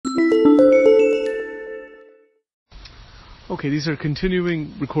Okay, these are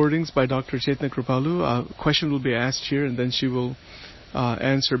continuing recordings by Dr. Chetna Kripalu. A question will be asked here, and then she will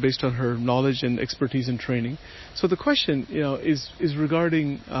answer based on her knowledge and expertise and training. So the question, is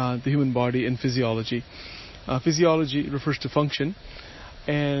regarding the human body and physiology. Physiology refers to function,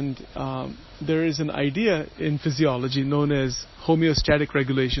 and there is an idea in physiology known as homeostatic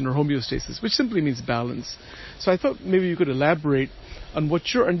regulation or homeostasis, which simply means balance. So I thought maybe you could elaborate on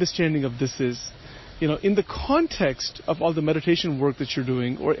what your understanding of this is, in the context of all the meditation work that you're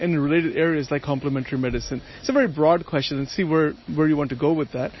doing, or in related areas like complementary medicine. It's a very broad question, and see where you want to go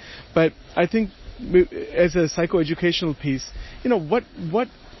with that. But I think as a psychoeducational piece, what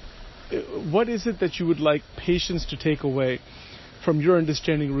is it that you would like patients to take away from your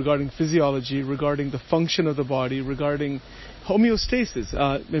understanding regarding physiology, regarding the function of the body, regarding homeostasis?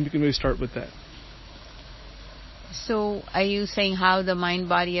 Maybe we can maybe start with that. So, are you saying how the mind,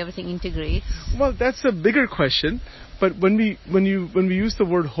 body, everything integrates? Well, that's a bigger question. But when we use the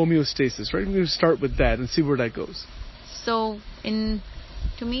word homeostasis, right? We start with that and see where that goes. So,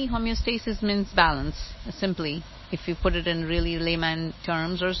 to me, homeostasis means balance. Simply, if you put it in really layman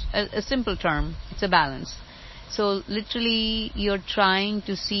terms, or a simple term, it's a balance. So, literally, you're trying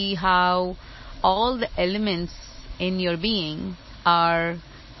to see how all the elements in your being are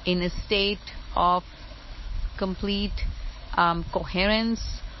in a state of complete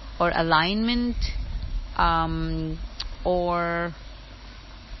coherence or alignment, or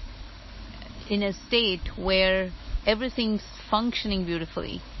in a state where everything's functioning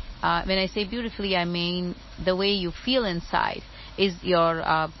beautifully. When I say beautifully, I mean the way you feel inside is your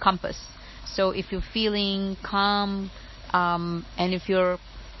compass. So if you're feeling calm, and if you're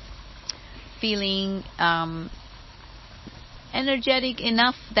feeling energetic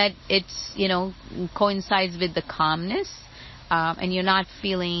enough that it's coincides with the calmness, and you're not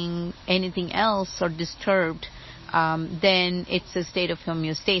feeling anything else or disturbed, then it's a state of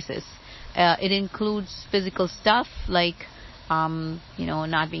homeostasis. It includes physical stuff like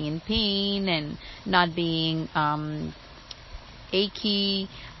not being in pain and not being achy,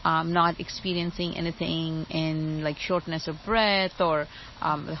 not experiencing anything in like shortness of breath or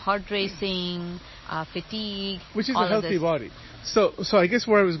heart racing, fatigue. Which is a healthy body. So I guess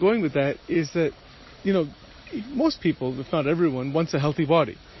where I was going with that is that, most people, if not everyone, wants a healthy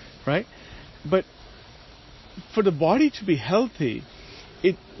body, right? But for the body to be healthy,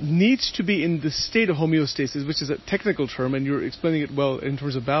 it needs to be in the state of homeostasis, which is a technical term, and you're explaining it well in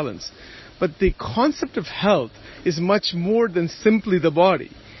terms of balance. But the concept of health is much more than simply the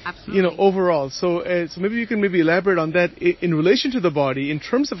body. Absolutely. Overall. So maybe you can elaborate on that in relation to the body in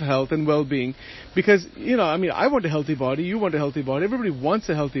terms of health and well-being. Because, I want a healthy body, you want a healthy body, everybody wants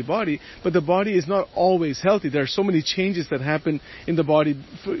a healthy body, but the body is not always healthy. There are so many changes that happen in the body.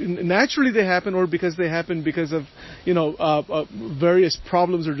 Naturally they happen, or because they happen because of, various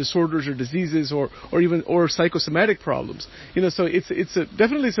problems or disorders or diseases or psychosomatic problems. So it's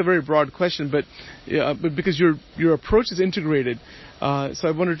definitely a very broad question, but because your approach is integrated, so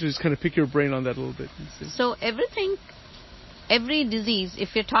I wanted to just kind of pick your brain on that a little bit. So every disease,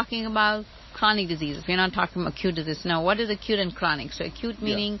 if you're talking about chronic disease, if you're not talking about acute disease, now what is acute and chronic? So acute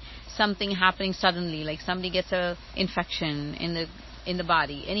meaning something happening suddenly, like somebody gets a infection in the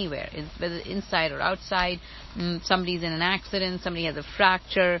body, anywhere, whether inside or outside. Somebody's in an accident, somebody has a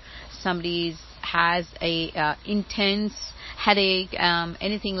fracture, somebody has a intense headache,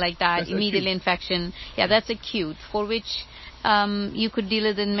 anything like that, immediately infection. Yeah, that's acute, for which you could deal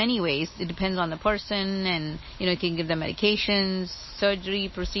with it in many ways. It depends on the person, and you can give them medications, surgery,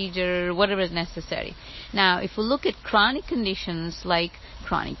 procedure, whatever is necessary. Now, if we look at chronic conditions like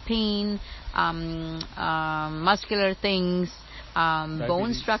chronic pain, muscular things,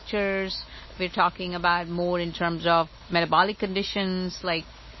 bone structures, we're talking about more in terms of metabolic conditions like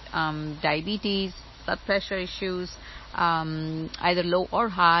diabetes, blood pressure issues, either low or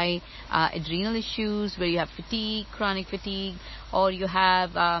high, adrenal issues where you have fatigue, chronic fatigue, or you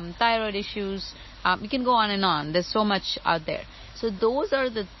have thyroid issues. You can go on and on. There's so much out there. So those are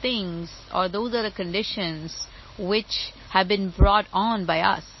the things, or those are the conditions which have been brought on by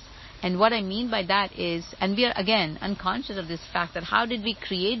us. And what I mean by that is, and we are again unconscious of this fact, that how did we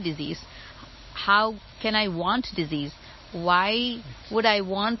create disease? How can I want disease? Why would I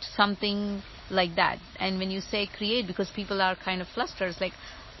want something like that? And when you say create, because people are kind of flustered, it's like,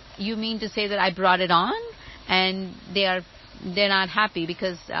 you mean to say that I brought it on and they're not happy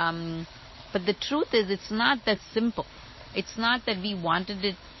because but the truth is, it's not that simple. It's not that we wanted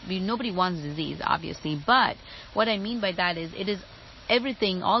it. Nobody wants disease, obviously, but what I mean by that is, it is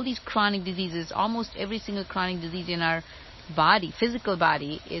everything, all these chronic diseases, almost every single chronic disease in our body, physical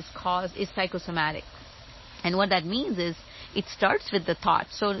body, is psychosomatic. And what that means is, it starts with the thought.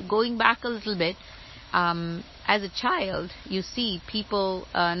 So going back a little bit, as a child, you see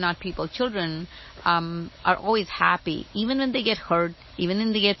children are always happy. Even when they get hurt, even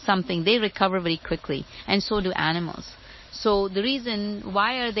when they get something, they recover very quickly. And so do animals. So the reason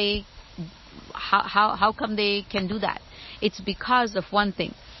why are they, how come they can do that? It's because of one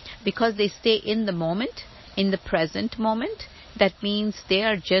thing. Because they stay in the moment, in the present moment. That means they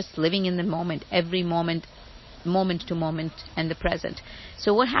are just living in the moment, every moment to moment, and the present.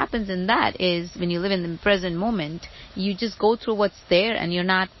 So what happens in that is, when you live in the present moment, you just go through what's there, and you're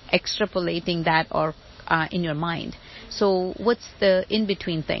not extrapolating that or in your mind. So what's the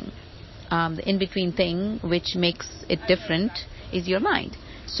in-between thing? The in-between thing which makes it different is your mind.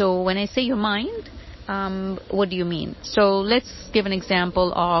 So when I say your mind, what do you mean? So let's give an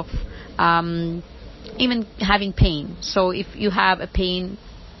example of even having pain. So if you have a pain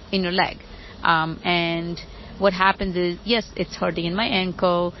in your leg, and what happens is, yes, it's hurting in my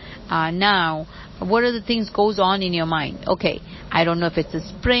ankle. Now, what are the things goes on in your mind? Okay, I don't know if it's a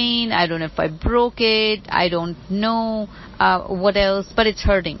sprain. I don't know if I broke it. I don't know what else, but it's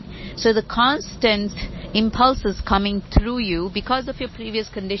hurting. So the constant impulses coming through you because of your previous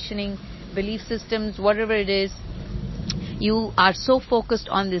conditioning, belief systems, whatever it is, you are so focused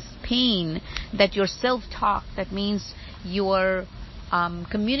on this pain that your self-talk, that means your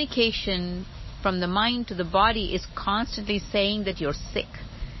communication from the mind to the body, is constantly saying that you're sick.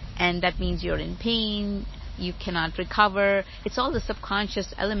 And that means you're in pain, you cannot recover. It's all the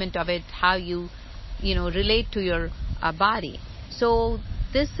subconscious element of it, how you relate to your body. So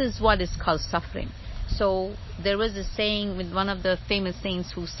this is what is called suffering. So there was a saying with one of the famous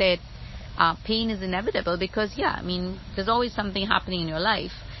saints who said, pain is inevitable, because there's always something happening in your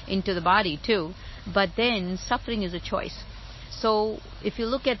life, into the body too, but then suffering is a choice. So if you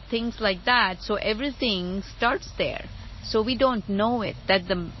look at things like that, so everything starts there. So we don't know it, that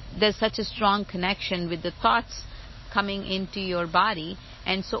there's such a strong connection with the thoughts coming into your body.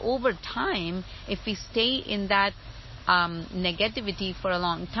 And so over time, if we stay in that negativity for a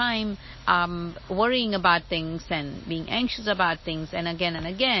long time, worrying about things and being anxious about things, and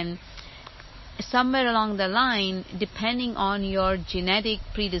again, somewhere along the line, depending on your genetic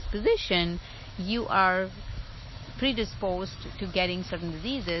predisposition, you are predisposed to getting certain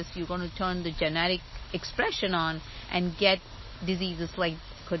diseases. You're going to turn the genetic expression on and get diseases like,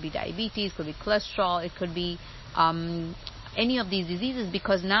 could be diabetes, could be cholesterol, it could be any of these diseases,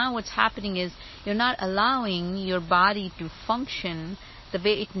 because now what's happening is you're not allowing your body to function the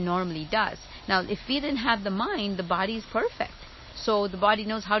way it normally does. Now, if we didn't have the mind, the body is perfect. So the body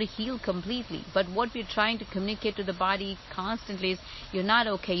knows how to heal completely. But what we're trying to communicate to the body constantly is, you're not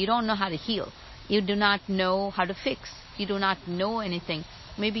okay. You don't know how to heal. You do not know how to fix. You do not know anything.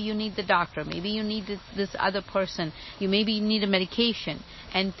 Maybe you need the doctor. Maybe you need this other person. Maybe you need a medication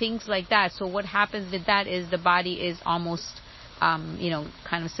and things like that. So what happens with that is the body is almost,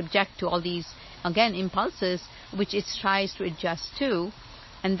 kind of subject to all these, again, impulses, which it tries to adjust to.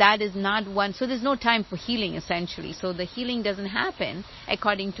 And that is not one. So there's no time for healing, essentially. So the healing doesn't happen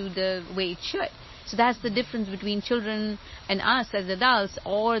according to the way it should. So that's the difference between children and us as adults,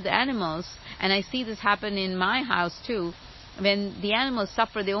 or the animals. And I see this happen in my house too. When the animals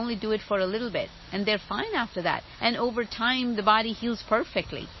suffer, they only do it for a little bit, and they're fine after that. And over time, the body heals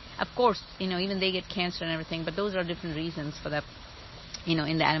perfectly. Of course, even they get cancer and everything, but those are different reasons for that, in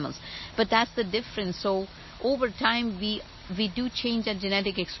the animals. But that's the difference. So over time, we do change that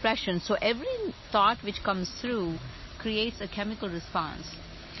genetic expression. So every thought which comes through creates a chemical response.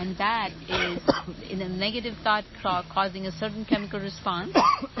 And that is, in a negative thought causing a certain chemical response,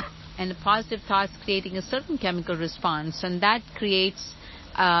 and the positive thoughts creating a certain chemical response. And that creates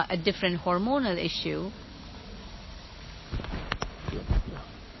a different hormonal issue.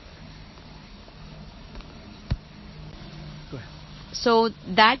 So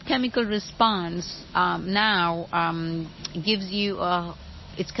that chemical response now gives you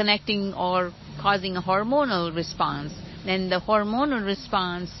it's connecting or causing a hormonal response. Then the hormonal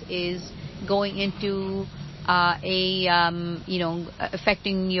response is going into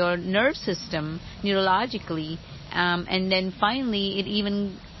affecting your nerve system neurologically, and then finally it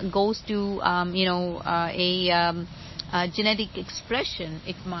even goes to genetic expression.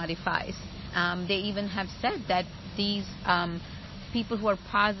 It modifies. They even have said that these people who are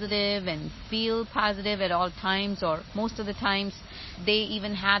positive and feel positive at all times, or most of the times, they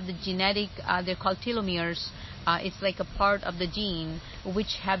even have the genetic, they're called telomeres. It's like a part of the gene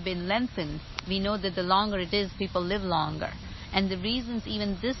which have been lengthened. We know that the longer it is, people live longer. And the reasons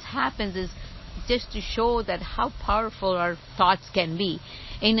even this happens is just to show that how powerful our thoughts can be.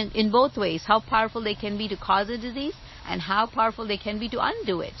 In both ways, how powerful they can be to cause a disease, and how powerful they can be to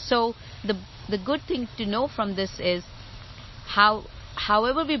undo it. So the good thing to know from this is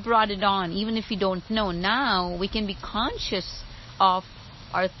however we brought it on, even if we don't know, now we can be conscious of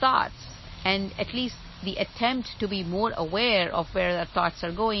our thoughts and at least the attempt to be more aware of where our thoughts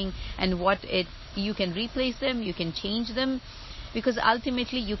are going and you can replace them, you can change them, because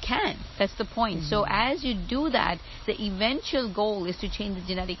ultimately you can. That's the point. So as you do that, the eventual goal is to change the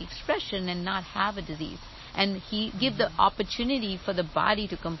genetic expression and not have a disease, and give the opportunity for the body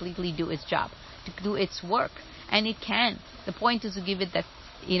to completely do its job, to do its work. And it can. The point is to give it that,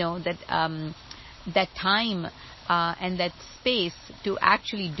 that time and that space to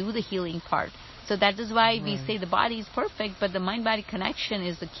actually do the healing part. So that is why we say the body is perfect, but the mind-body connection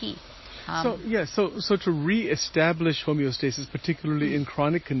is the key. So to re-establish homeostasis, particularly in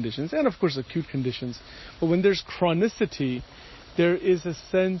chronic conditions and of course acute conditions, but when there's chronicity, there is a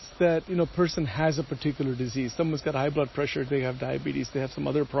sense that a person has a particular disease. Someone's got high blood pressure, they have diabetes, they have some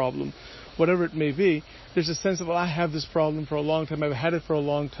other problem, whatever it may be. There's a sense of, I have this problem for a long time, I've had it for a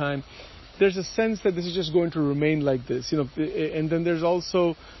long time. There's a sense that this is just going to remain like this, and then there's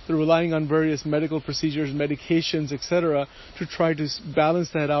also the relying on various medical procedures, medications, etc., to try to balance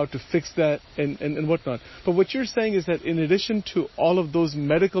that out, to fix that, and whatnot. But what you're saying is that in addition to all of those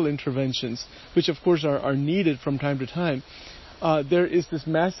medical interventions, which of course are needed from time to time, there is this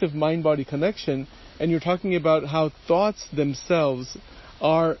massive mind-body connection, and you're talking about how thoughts themselves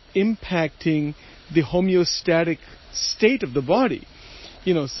are impacting the homeostatic state of the body.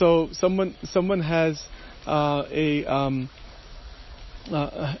 So someone has has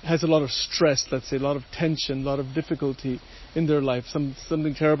a lot of stress, let's say, a lot of tension, a lot of difficulty in their life.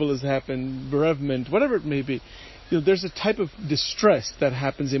 Something terrible has happened, bereavement, whatever it may be. There's a type of distress that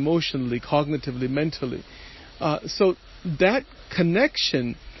happens emotionally, cognitively, mentally. So that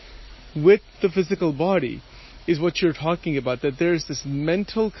connection with the physical body is what you're talking about, that there's this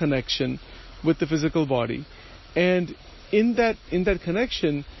mental connection with the physical body. And in that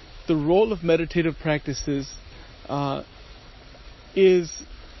connection, the role of meditative practices is,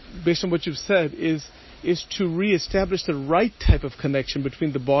 based on what you've said, is to reestablish the right type of connection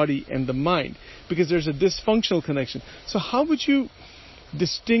between the body and the mind, because there's a dysfunctional connection. So how would you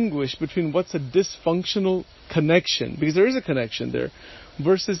distinguish between what's a dysfunctional connection, because there is a connection there,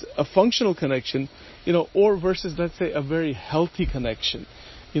 versus a functional connection, or versus, let's say, a very healthy connection?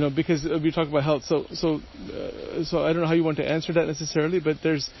 Because we talk about health, so I don't know how you want to answer that necessarily, but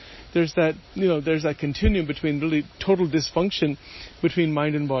there's that there's that continuum between really total dysfunction between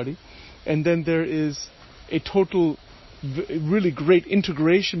mind and body, and then there is a total really great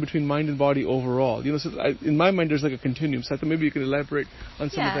integration between mind and body overall. So in my mind there's like a continuum. So I thought maybe you could elaborate on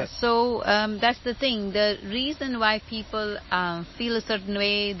some of that. So that's the thing. The reason why people feel a certain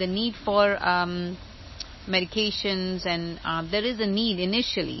way, the need for medications, and there is a need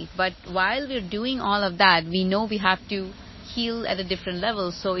initially, but while we're doing all of that, we know we have to heal at a different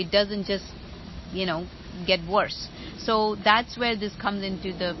level, so it doesn't just get worse. So that's where this comes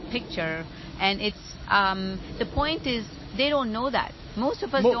into the picture, and it's the point is they don't know that. Most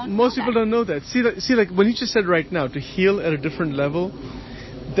of us don't know that. Most people don't know that. See, like when you just said right now, to heal at a different level,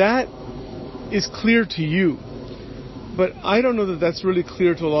 that is clear to you. But I don't know that that's really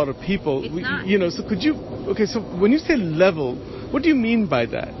clear to a lot of people. It's not. So could you... Okay, so when you say level, what do you mean by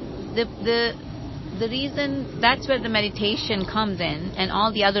that? The reason, that's where the meditation comes in, and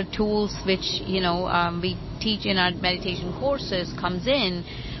all the other tools which, we teach in our meditation courses comes in,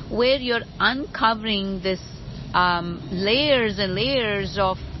 where you're uncovering this layers and layers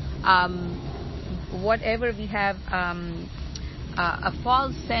of whatever we have, a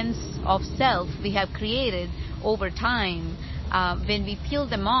false sense of self we have created over time. When we peel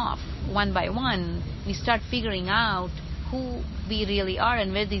them off one by one, we start figuring out who we really are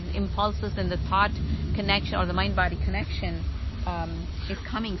and where these impulses and the thought connection or the mind-body connection is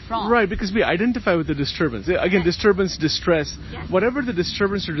coming from. Right, because we identify with the disturbance. Again, yes. Disturbance, distress. Yes. Whatever the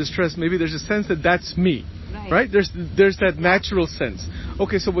disturbance or distress, maybe there's a sense that that's me. Right? There's that natural sense.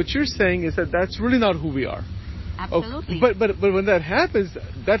 Okay, so what you're saying is that that's really not who we are. Absolutely. Oh, but when that happens,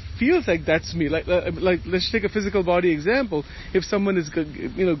 that feels like that's me. Like let's take a physical body example. If someone has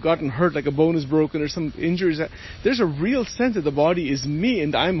gotten hurt, like a bone is broken or some injuries, there's a real sense that the body is me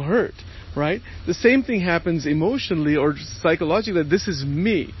and I'm hurt. Right? The same thing happens emotionally or psychologically. That this is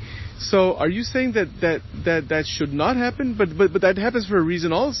me. So are you saying that should not happen? But that happens for a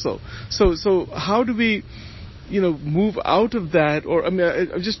reason also. So how do we move out of that? Or, I mean,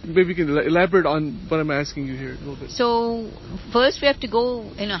 I just maybe you can elaborate on what I'm asking you here a little bit. So, first we have to go,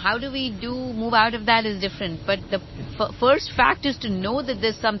 how do we move out of that is different. But the first fact is to know that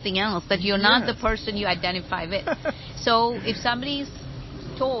there's something else, that you're not the person you identify with. So, if somebody's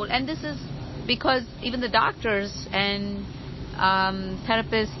told, and this is because even the doctors and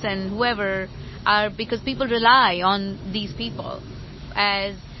therapists and whoever because people rely on these people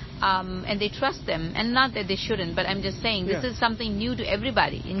as and they trust them, and not that they shouldn't, but I'm just saying this is something new to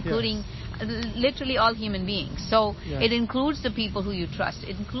everybody, including literally all human beings. So it includes the people who you trust.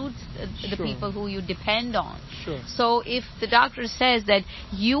 It includes the people who you depend on. So if the doctor says that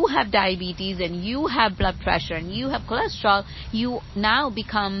you have diabetes and you have blood pressure and you have cholesterol, you now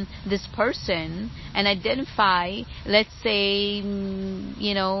become this person and identify, let's say,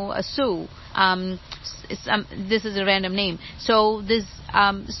 a Sue. This is a random name. So this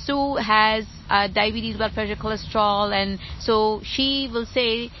Sue has diabetes, blood pressure, cholesterol, and so she will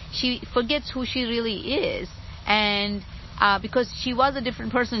say she forgets who she really is, and because she was a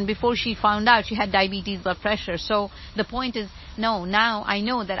different person before she found out she had diabetes, blood pressure. So the point is, no, now I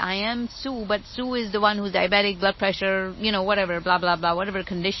know that I am Sue, but Sue is the one who's diabetic, blood pressure, whatever, blah, blah, blah, whatever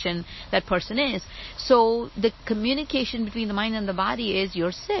condition that person is. So the communication between the mind and the body is,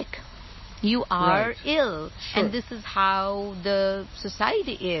 you're sick. You are ill. And this is how the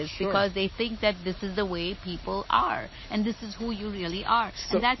society is, because they think that this is the way people are, and this is who you really are.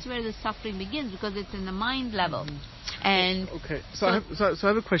 So, and that's where the suffering begins, because it's in the mind level. And so I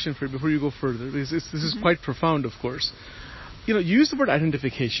have a question for you before you go further, because this is quite profound, of course. You use the word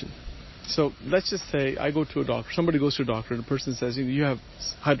identification. So let's just say I go to a doctor, somebody goes to a doctor, and the person says, you have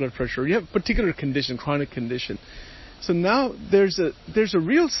high blood pressure, or you have a particular condition, chronic condition. So now there's a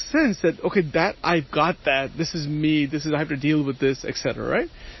real sense that, that I've got that, this is me, I have to deal with this, etc., right?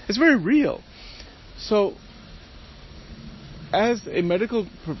 It's very real. So as a medical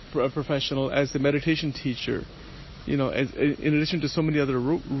professional, as a meditation teacher, in addition to so many other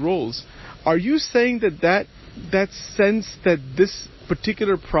roles, are you saying that sense that this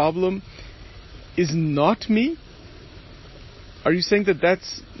particular problem is not me? Are you saying that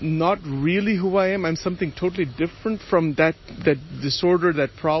that's not really who I am? I'm something totally different from that disorder,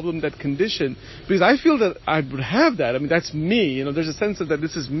 that problem, that condition? Because I feel that I would have that. I mean, that's me. There's a sense of that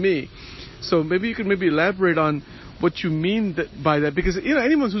this is me. So maybe you could elaborate on what you mean by that, because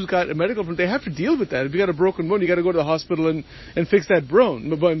anyone who's got a medical problem, they have to deal with that. If you got a broken bone, you got to go to the hospital and fix that bone.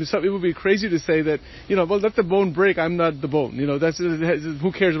 But it would be crazy to say that let the bone break. I'm not the bone. That's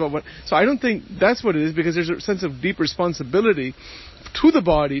who cares about what. So I don't think that's what it is, because there's a sense of deep responsibility to the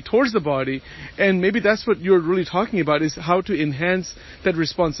body, towards the body, and maybe that's what you're really talking about, is how to enhance that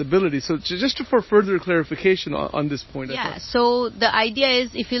responsibility. So just for further clarification on this point. Yeah. So the idea is,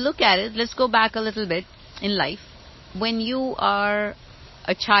 if you look at it, let's go back a little bit in life. When you are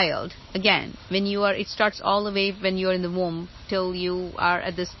a child, again, it starts all the way when you're in the womb till you are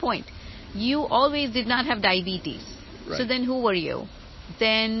at this point. You always did not have diabetes. Right. So then who were you?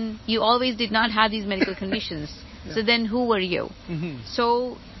 Then you always did not have these medical conditions. So then who were you?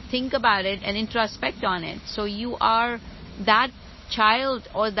 So think about it and introspect on it. So you are that child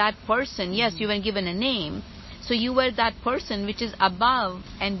or that person. Yes, you were given a name. So you were that person which is above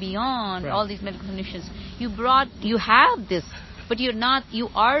and beyond all these medical conditions. You have this, but you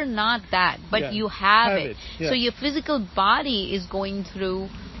are not that, but you have it. Yeah. So your physical body is going through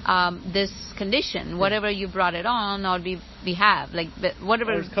this condition, whatever you brought it on, or we have, like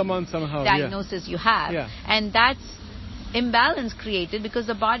whatever come on somehow, diagnosis you have. Yeah. And that's imbalance created because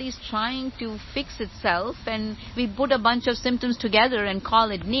the body is trying to fix itself, and we put a bunch of symptoms together and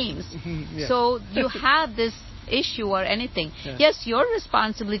call it names. So you have this issue or anything. Yes, your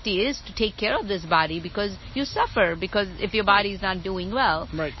responsibility is to take care of this body, because you suffer because if your body is not doing well,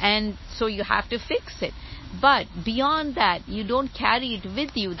 and so you have to fix it. But beyond that, you don't carry it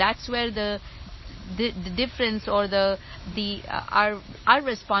with you. That's where the difference or our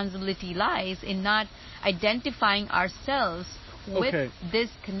responsibility lies, in not identifying ourselves with this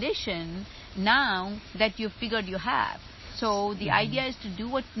condition now that you've figured you have. So the idea is to do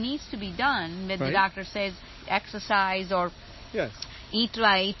what needs to be done when the doctor says exercise or eat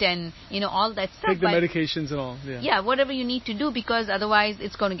right and all that stuff. Take the medications and all. Yeah, whatever you need to do, because otherwise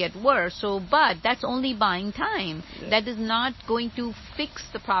it's going to get worse. So, but that's only buying time. That is not going to fix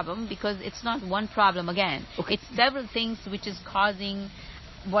the problem, because it's not one problem again. It's several things which is causing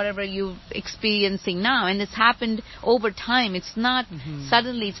whatever you're experiencing now, and it's happened over time. It's not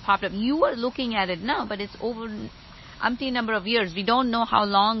suddenly it's popped up. You are looking at it now, but it's over umpteen number of years. We don't know how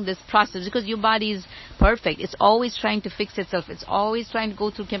long this process, because your body is perfect. It's always trying to fix itself. It's always trying to go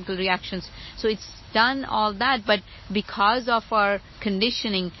through chemical reactions. So it's done all that, but because of our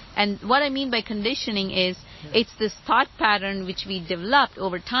conditioning, and what I mean by conditioning is it's this thought pattern which we developed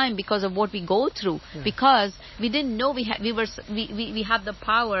over time because of what we go through, because we didn't know we have the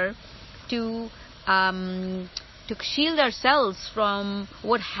power to shield ourselves from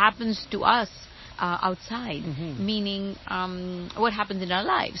what happens to us outside, meaning what happens in our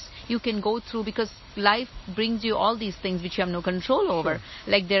lives. You can go through, because life brings you all these things which you have no control over.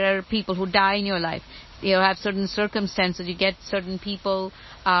 Like there are people who die in your life. You have certain circumstances. You get certain people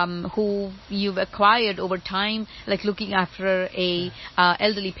who you've acquired over time, like looking after a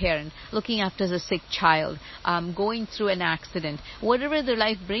elderly parent, looking after a sick child, going through an accident. Whatever the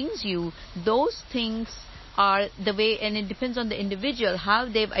life brings you, those things are the way, and it depends on the individual, how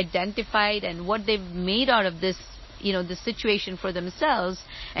they've identified and what they've made out of this, the situation for themselves.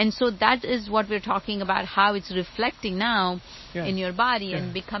 And so that is what we're talking about, how it's reflecting now in your body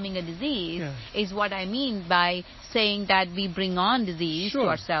and becoming a disease, is what I mean by saying that we bring on disease to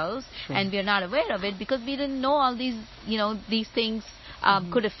ourselves and we're not aware of it because we didn't know all these, these things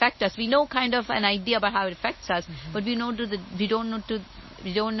could affect us. We know kind of an idea about how it affects us, but we don't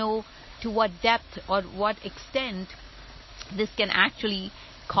know to what depth or what extent this can actually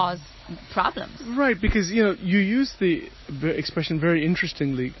cause problems. Right, because you use the expression very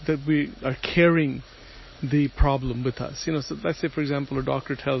interestingly that we are carrying the problem with us. So let's say, for example, a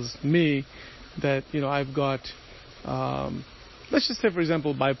doctor tells me that I've got, let's just say, for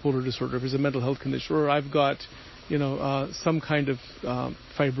example, bipolar disorder, if it's a mental health condition, or I've got, some kind of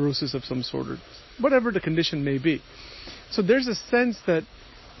fibrosis of some sort, or whatever the condition may be. So there's a sense that,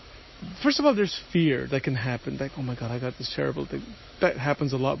 first of all, there's fear that can happen. Like, oh my God, I got this terrible thing. That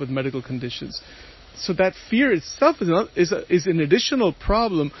happens a lot with medical conditions. So that fear itself is an additional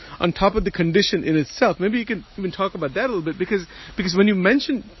problem on top of the condition in itself. Maybe you can even talk about that a little bit, because when you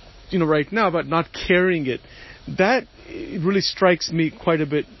mention, right now about not carrying it, that really strikes me quite a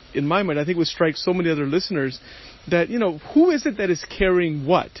bit in my mind. I think it would strike so many other listeners that, who is it that is carrying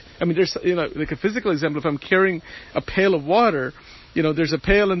what? I mean, there's, like a physical example, if I'm carrying a pail of water, there's a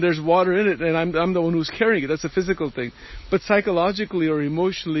pail and there's water in it, and I'm the one who's carrying it. That's a physical thing. But psychologically or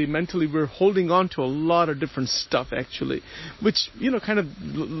emotionally, mentally, we're holding on to a lot of different stuff, actually, which, kind of,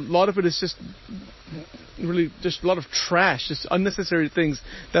 a lot of it is just really just a lot of trash, just unnecessary things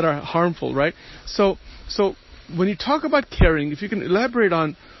that are harmful, right? So when you talk about carrying, if you can elaborate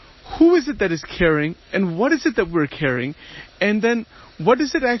on who is it that is carrying and what is it that we're carrying, and then what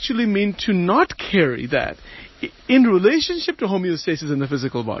does it actually mean to not carry that in relationship to homeostasis in the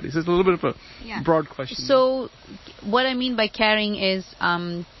physical body? So it's a little bit of a broad question. So what I mean by carrying is,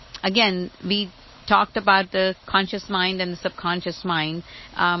 again, we talked about the conscious mind and the subconscious mind.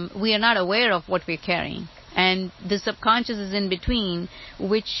 We are not aware of what we're carrying. And the subconscious is in between,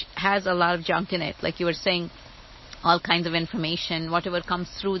 which has a lot of junk in it. Like you were saying, all kinds of information, whatever comes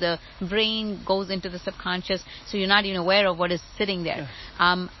through the brain goes into the subconscious, so you're not even aware of what is sitting there.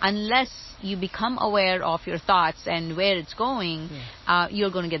 Unless you become aware of your thoughts and where it's going,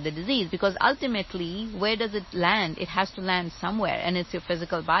 you're going to get the disease. Because ultimately, where does it land? It has to land somewhere, and it's your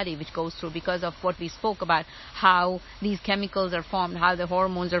physical body which goes through, because of what we spoke about, how these chemicals are formed, how the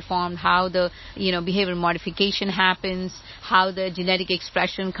hormones are formed, how the behavior modification happens, how the genetic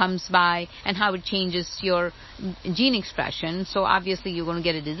expression comes by, and how it changes your gene expression. So obviously you're going to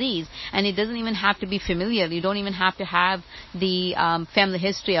get a disease, and it doesn't even have to be familial. You don't even have to have the family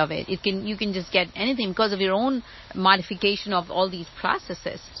history of it. You can just get anything because of your own modification of all these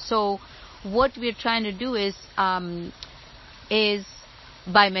processes. So what we're trying to do is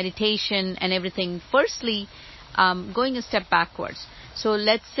by meditation and everything, firstly, going a step backwards. So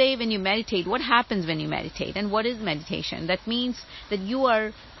let's say when you meditate, what happens when you meditate, and what is meditation? That means that you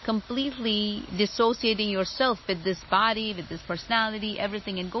are completely dissociating yourself with this body, with this personality,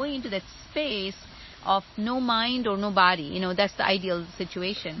 everything, and going into that space of no mind or no body. That's the ideal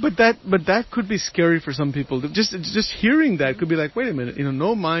situation. But that could be scary for some people. Just hearing that could be like, wait a minute,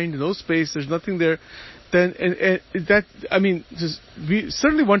 no mind, no space, there's nothing there. Then and that, I mean, we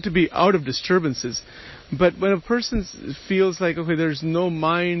certainly want to be out of disturbances. But when a person feels like, okay, there's no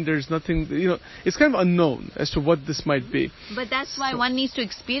mind, there's nothing, it's kind of unknown as to what this might be. But that's why one needs to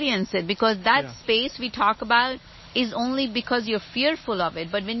experience it, because that space we talk about is only because you're fearful of it.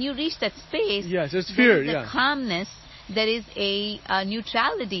 But when you reach that space, there's fear, there is a calmness, there is a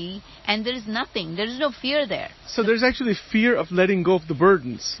neutrality, and there is nothing. There is no fear there. So there's actually fear of letting go of the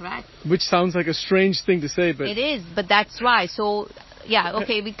burdens. Correct. Which sounds like a strange thing to say, but... It is, but that's why. So...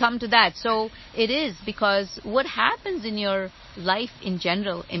 we come to that. So it is, because what happens in your life in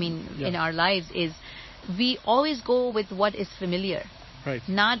general, in our lives, is we always go with what is familiar, Right.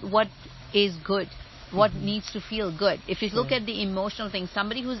 not what is good, what needs to feel good. If you look at the emotional thing,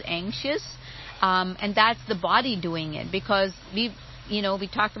 somebody who's anxious, and that's the body doing it, because we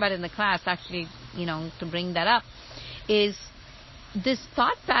talked about it in the class, actually, to bring that up, is this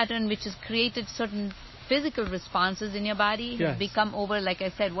thought pattern which has created certain physical responses in your body have become over, like I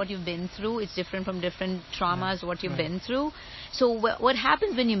said, what you've been through. It's different from different traumas, what you've been through. So what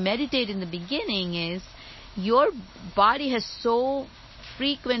happens when you meditate in the beginning is your body has so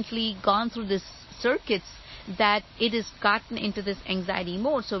frequently gone through this circuits that it has gotten into this anxiety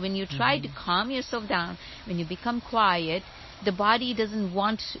mode. So when you try to calm yourself down, when you become quiet, the body doesn't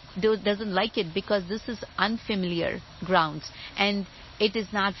like it, because this is unfamiliar grounds, and it is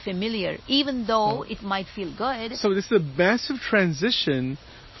not familiar, even though it might feel good. So this is a massive transition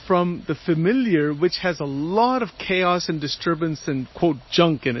from the familiar, which has a lot of chaos and disturbance and, quote,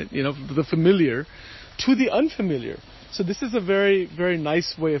 junk in it, the familiar, to the unfamiliar. So this is a very, very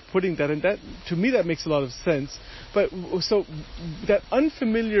nice way of putting that, and that, to me, that makes a lot of sense. But so that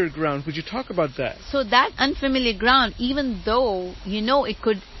unfamiliar ground, would you talk about that? So that unfamiliar ground, even though it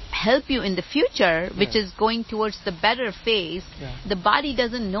could help you in the future, which is going towards the better phase, the body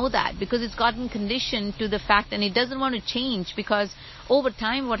doesn't know that, because it's gotten conditioned to the fact, and it doesn't want to change, because over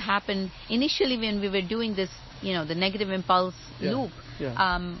time what happened initially when we were doing this, the negative impulse loop,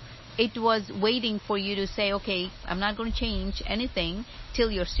 it was waiting for you to say, okay, I'm not going to change anything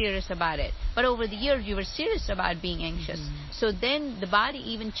till you're serious about it. But over the years, you were serious about being anxious. So then the body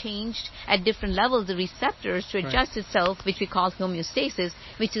even changed at different levels the receptors to adjust itself, which we call homeostasis,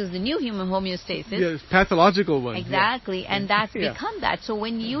 which is the new human homeostasis. Yeah, pathological one. Exactly, and that's become that. So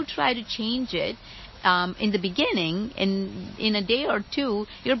when you try to change it, in the beginning, in a day or two,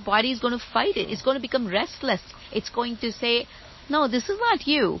 your body is going to fight it. It's going to become restless. It's going to say, no, this is not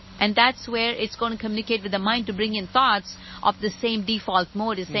you. And that's where it's going to communicate with the mind to bring in thoughts of the same default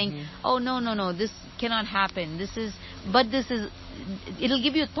mode. Is saying, oh, no, this cannot happen. It'll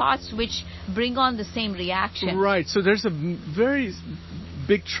give you thoughts which bring on the same reaction. Right. So there's a very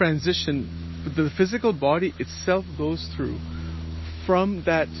big transition the physical body itself goes through from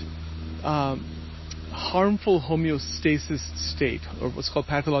that harmful homeostasis state, or what's called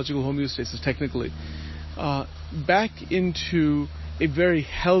pathological homeostasis technically, back into a very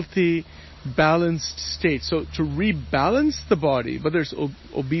healthy, balanced state. So to rebalance the body, whether it's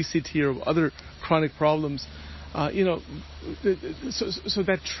obesity or other chronic problems, so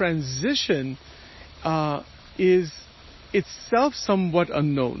that transition is itself somewhat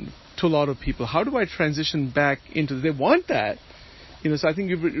unknown to a lot of people. How do I transition back into? They want that. So I think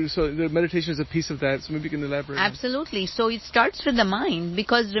the meditation is a piece of that. So maybe you can elaborate. Absolutely. So it starts with the mind,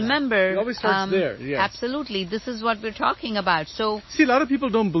 because remember, it always starts there. Yes. Absolutely. This is what we're talking about. So see, a lot of people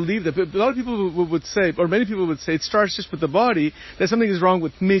don't believe that. But a lot of people would say, or many people would say, it starts just with the body. That something is wrong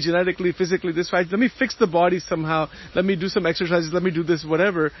with me genetically, physically. This way, let me fix the body somehow. Let me do some exercises. Let me do this,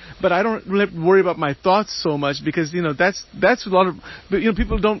 whatever. But I don't really worry about my thoughts so much, because that's a lot of. But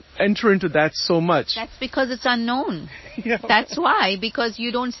people don't enter into that so much. That's because it's unknown. That's why. Because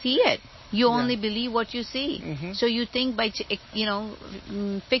you don't see it. You only believe what you see. Mm-hmm. So you think by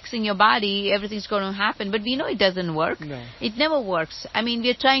fixing your body, everything's going to happen. But we know it doesn't work. No. It never works. I mean,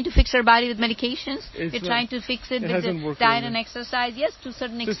 we're trying to fix our body with medications. We're trying to fix it with the diet and exercise. Yes, to a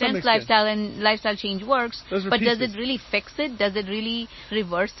certain extent, lifestyle change works. But does it really fix it? Does it really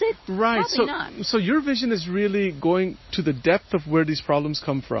reverse it? Right. Probably not. So your vision is really going to the depth of where these problems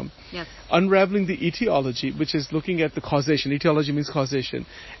come from. Yes. Unraveling the etiology, which is looking at the causation. Etiology means causation.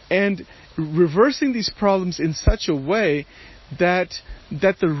 And reversing these problems in such a way that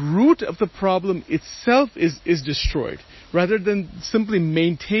the root of the problem itself is destroyed, rather than simply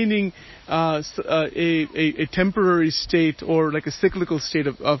maintaining a temporary state, or like a cyclical state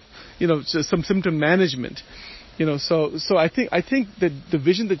of some symptom management. So I think that the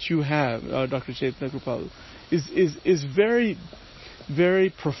vision that you have, Dr. Chaitanya Kripalu, is very, very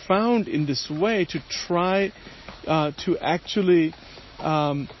profound in this way, to try to actually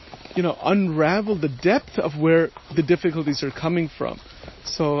unravel the depth of where the difficulties are coming from.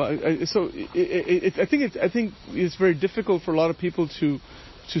 So I think it's very difficult for a lot of people to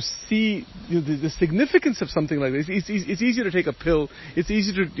see the significance of something like this. It's easier to take a pill. It's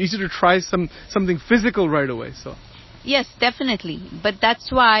easier to try something physical right away. So yes, definitely. But that's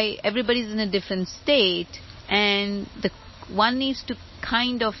why everybody's in a different state, and one needs to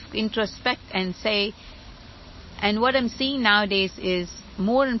kind of introspect and say. And what I'm seeing nowadays is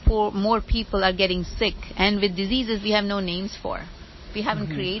more and more people are getting sick, and with diseases we have no names for. We haven't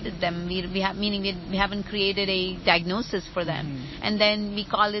created them. We haven't created a diagnosis for them, and then we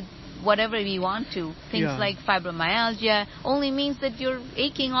call it whatever we want to. Things like fibromyalgia only means that you're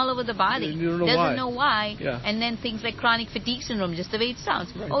aching all over the body. You don't know Doesn't know why. Yeah. And then things like chronic fatigue syndrome, just the way it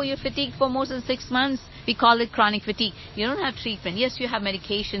sounds. Right. Oh, you're fatigued for more than 6 months. We call it chronic fatigue. You don't have treatment. Yes, you have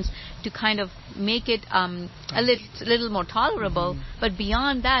medications to kind of make it a little more tolerable, but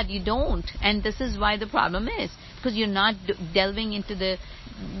beyond that, you don't. And this is why the problem is, because you're not delving into the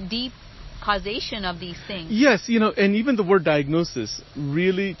deep causation of these things. Yes, and even the word diagnosis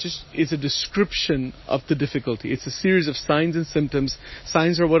really just is a description of the difficulty. It's a series of signs and symptoms.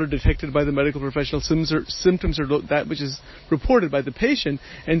 Signs are what are detected by the medical professional. Symptoms are that which is reported by the patient.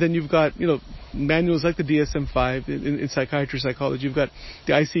 And then you've got, manuals like the DSM-5 in psychiatry, psychology. You've got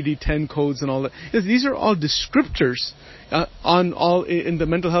the ICD-10 codes and all that. These are all descriptors on all in the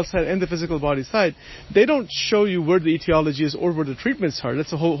mental health side and the physical body side. They don't show you where the etiology is or where the treatments are.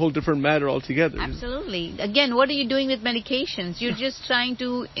 That's a whole different matter altogether. Absolutely. Again, what are you doing with medications? You're just trying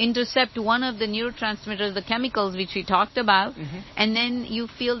to intercept one of the neurotransmitters, the chemicals which we talked about, and then you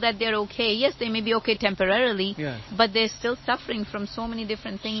feel that they're okay. Yes, they may be okay temporarily, but they're still suffering from so many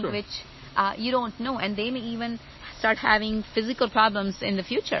different things which you don't know, and they may even start having physical problems in the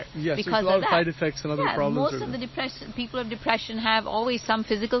future. Yes, because there's a lot of of side effects and other problems. Most of the people of depression have always some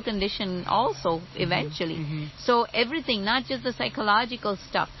physical condition also eventually. So everything, not just the psychological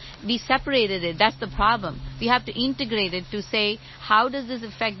stuff. We separated it. That's the problem. We have to integrate it to say, how does this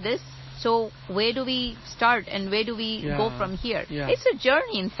affect this? So where do we start and where do we go from here? It's a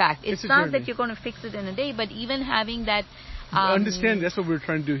journey, in fact. It's not that you're going to fix it in a day, but even having that understand, that's what we're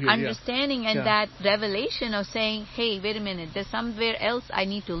trying to do here. Understanding and that revelation of saying, hey, wait a minute, there's somewhere else I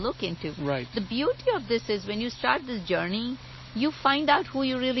need to look into. Right. The beauty of this is when you start this journey, you find out who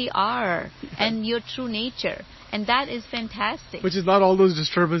you really are and your true nature. And that is fantastic. Which is not all those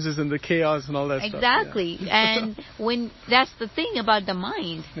disturbances and the chaos and all that stuff. Exactly. And when that's the thing about the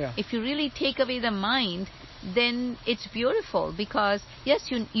mind. If you really take away the mind, then it's beautiful, because yes,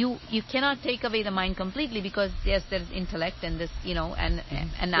 you cannot take away the mind completely, because yes, there's intellect and this and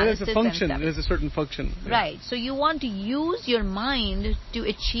analysis. There's a function. And there's a certain function. Right. So you want to use your mind to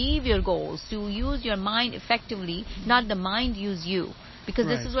achieve your goals, to use your mind effectively, not the mind use you. Because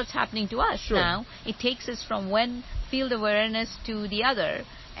this is what's happening to us now. It takes us from one field of awareness to the other.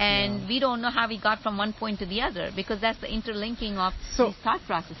 And we don't know how we got from one point to the other, because that's the interlinking of these thought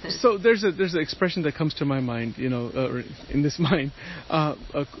processes. So there's an expression that comes to my mind, in this mind,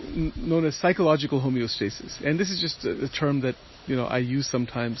 known as psychological homeostasis. And this is just a term that, I use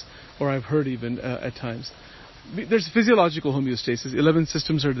sometimes, or I've heard even at times. There's physiological homeostasis. 11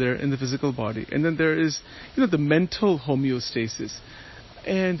 systems are there in the physical body. And then there is, the mental homeostasis.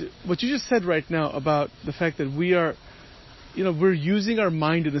 And what you just said right now about the fact that we are, we're using our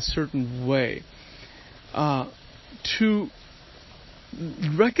mind in a certain way to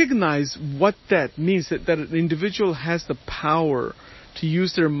recognize what that means, that an individual has the power to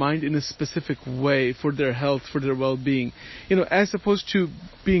use their mind in a specific way for their health, for their well-being, as opposed to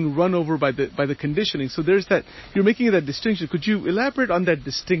being run over by the conditioning. So there's that, you're making that distinction. Could you elaborate on that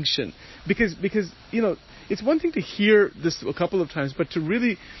distinction? Because it's one thing to hear this a couple of times, but to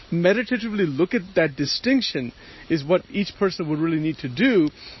really meditatively look at that distinction is what each person would really need to do,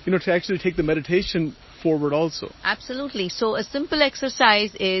 to actually take the meditation forward also. Absolutely. So a simple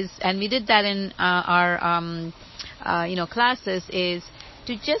exercise is, and we did that in our classes, is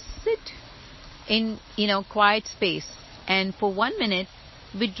to just sit in quiet space, and for 1 minute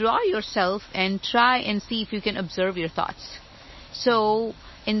withdraw yourself and try and see if you can observe your thoughts. So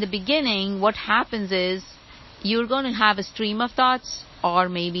in the beginning, what happens is you're going to have a stream of thoughts, or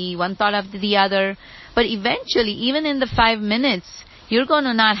maybe one thought after the other, but eventually, even in the 5 minutes, you're going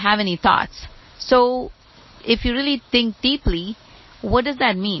to not have any thoughts. So if you really think deeply, what does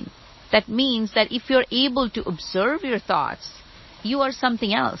that mean? That means that if you're able to observe your thoughts, you are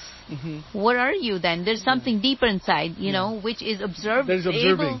something else. What are you then? There's something deeper inside, which is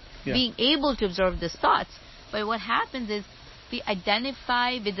being able to observe these thoughts. But what happens is we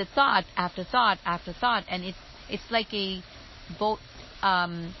identify with the thought after thought after thought, and it's like a boat,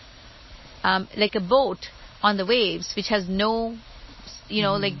 on the waves, which has no,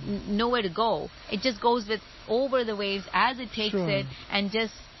 like nowhere to go. It just goes over the waves as it takes it, and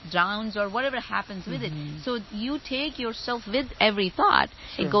just drowns or whatever happens with it. So you take yourself with every thought.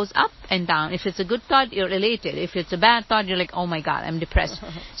 It goes up and down. If it's a good thought, you're elated. If it's a bad thought, you're like, oh my God, I'm depressed.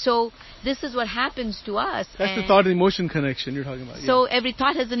 So this is what happens to us. That's the thought and emotion connection you're talking about. So every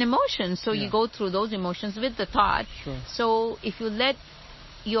thought has an emotion. So you go through those emotions with the thought. So if you let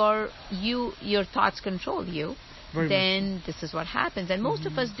your thoughts control you, then this is what happens. And most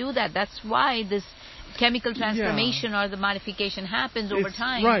of us do that. That's why this chemical transformation or the modification happens over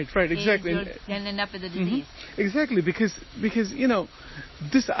time. Right, exactly. You can end up with a disease. Exactly, because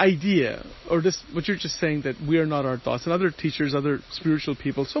this idea, or this, what you're just saying, that we are not our thoughts, and other teachers, other spiritual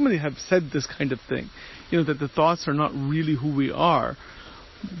people, so many have said this kind of thing, that the thoughts are not really who we are.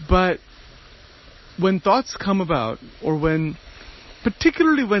 But when thoughts come about, or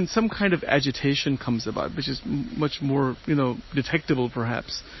particularly when some kind of agitation comes about, which is much more, detectable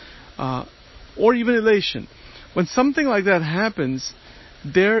perhaps, or even elation, when something like that happens,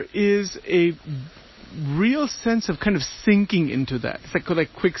 there is a real sense of kind of sinking into that. It's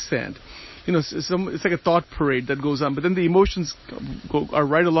like quicksand. It's like a thought parade that goes on, but then the emotions are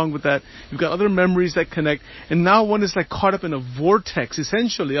right along with that. You've got other memories that connect, and now one is like caught up in a vortex,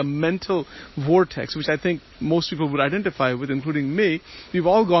 essentially a mental vortex, which I think most people would identify with, including me. We've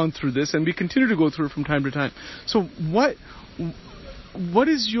all gone through this, and we continue to go through it from time to time. So what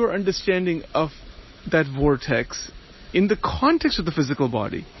is your understanding of that vortex in the context of the physical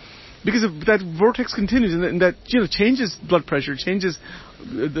body? Because if that vortex continues, and that changes blood pressure, changes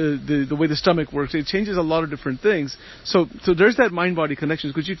the way the stomach works, it changes a lot of different things. So there's that mind-body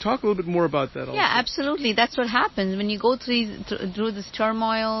connection. Could you talk a little bit more about that also? Yeah, absolutely. That's what happens when you go through this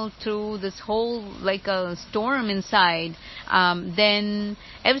turmoil, through this whole like a storm inside. Then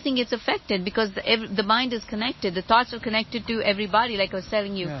everything gets affected because the mind is connected. The thoughts are connected to everybody. Like I was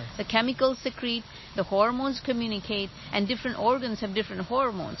telling you, yes. The chemicals secrete, the hormones communicate, and different organs have different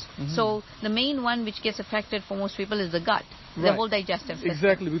hormones. Mm-hmm. So the main one which gets affected for most people is the gut, the whole digestive system.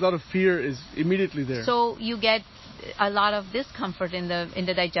 Exactly, because a lot of fear is immediately there. So you get a lot of discomfort in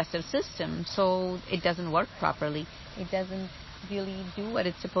the digestive system. So it doesn't work properly. It doesn't really do what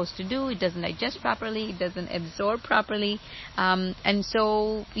it's supposed to do. It doesn't digest properly. It doesn't absorb properly. And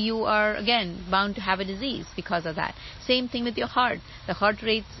so you are, again, bound to have a disease because of that. Same thing with your heart. The heart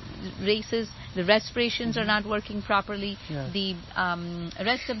rate races. The respirations are not working properly. Yes. The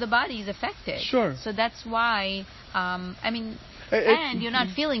rest of the body is affected. Sure. So that's why, and you're not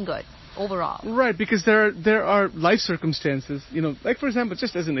feeling good overall. Right, because there are life circumstances, like for example,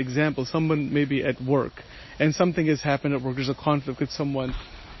 just as an example, someone may be at work and something has happened at work, there's a conflict with someone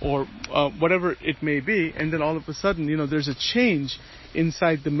or whatever it may be, and then all of a sudden, there's a change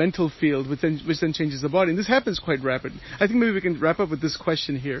inside the mental field which then changes the body. And this happens quite rapidly. I think maybe we can wrap up with this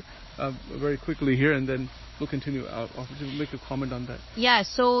question here very quickly here, and then we'll continue. I'll make a comment on that. Yeah,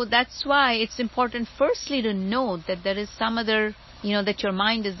 so that's why it's important firstly to know that there is some other, that your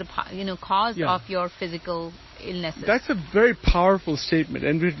mind is the cause of your physical illnesses. That's a very powerful statement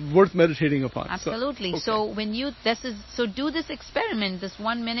and worth meditating upon. Absolutely. So when do this experiment, this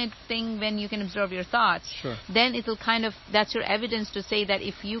 1 minute thing when you can observe your thoughts. Sure. Then it'll that's your evidence to say that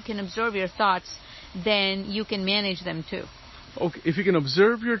if you can observe your thoughts, then you can manage them too. Okay, if you can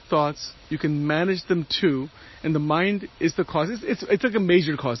observe your thoughts, you can manage them too, and the mind is the cause. It's like a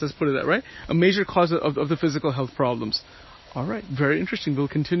major cause, let's put it that, right? A major cause of the physical health problems. All right, very interesting. We'll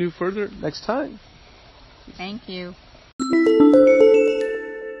continue further next time. Thank you.